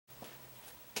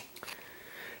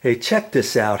Hey, check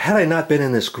this out. Had I not been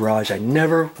in this garage, I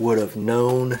never would have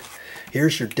known.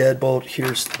 Here's your deadbolt.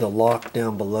 Here's the lock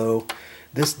down below.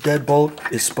 This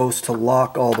deadbolt is supposed to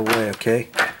lock all the way, okay?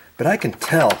 But I can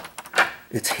tell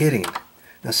it's hitting.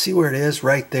 Now see where it is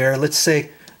right there? Let's say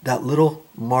that little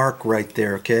mark right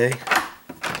there, okay?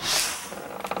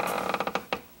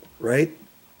 Right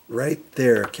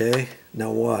there, okay? Now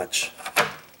watch.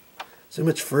 See how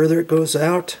much further it goes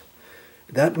out?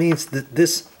 That means that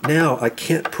this, now I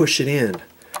can't push it in.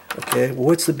 Okay, well,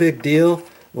 what's the big deal?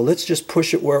 Well, let's just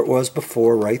push it where it was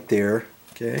before, right there.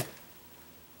 Okay.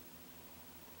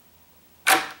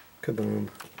 Kaboom.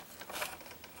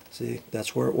 See,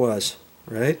 that's where it was,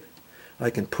 right? I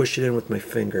can push it in with my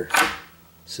finger.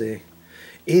 See?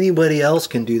 Anybody else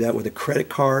can do that with a credit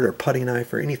card or putty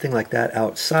knife or anything like that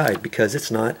outside because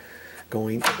it's not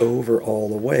going over all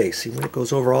the way. See, when it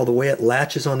goes over all the way, it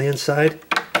latches on the inside.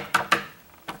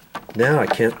 Now I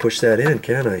can't push that in,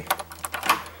 can I?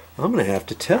 I'm going to have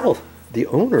to tell the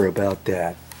owner about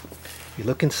that. You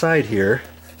look inside here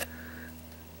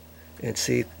and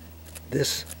see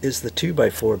this is the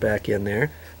 2x4 back in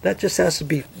there. That just has to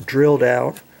be drilled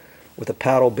out with a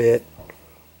paddle bit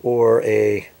or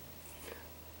a,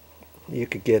 you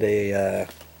could get a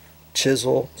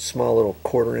chisel, small little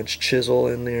 1/4-inch chisel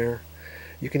in there.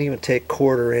 You can even take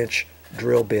 1/4-inch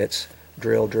drill bits,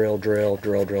 drill,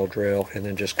 and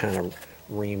then just kind of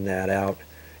ream that out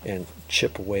and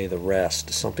chip away the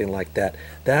rest, something like that.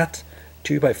 That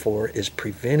 2x4 is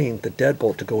preventing the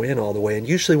deadbolt to go in all the way. And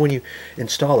usually when you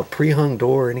install a pre-hung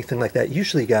door or anything like that,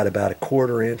 usually you got about a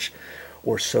 1/4-inch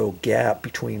or so gap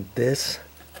between this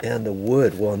and the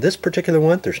wood. Well, in this particular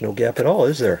one, there's no gap at all,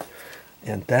 is there?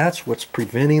 And that's what's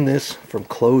preventing this from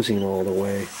closing all the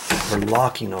way or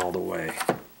locking all the way.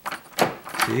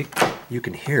 See? You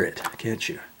can hear it, can't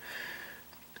you?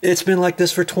 It's been like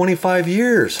this for 25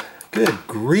 years. Good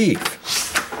grief.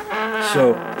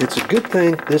 So it's a good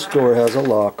thing this door has a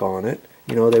lock on it.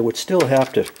 You know, they would still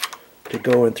have to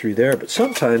go in through there, but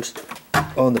sometimes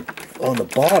on the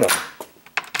bottom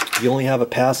you only have a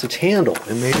passage handle,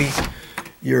 and maybe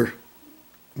you're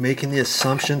making the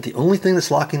assumption the only thing that's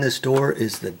locking this door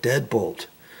is the deadbolt.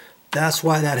 That's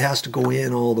why that has to go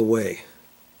in all the way.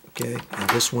 Okay, and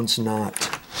this one's not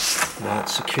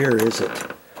secure, is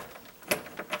it?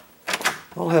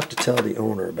 I'll have to tell the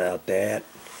owner about that.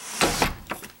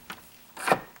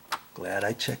 Glad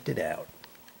I checked it out.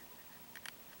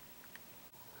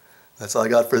 That's all I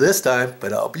got for this time,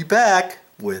 but I'll be back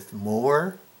with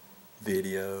more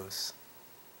videos.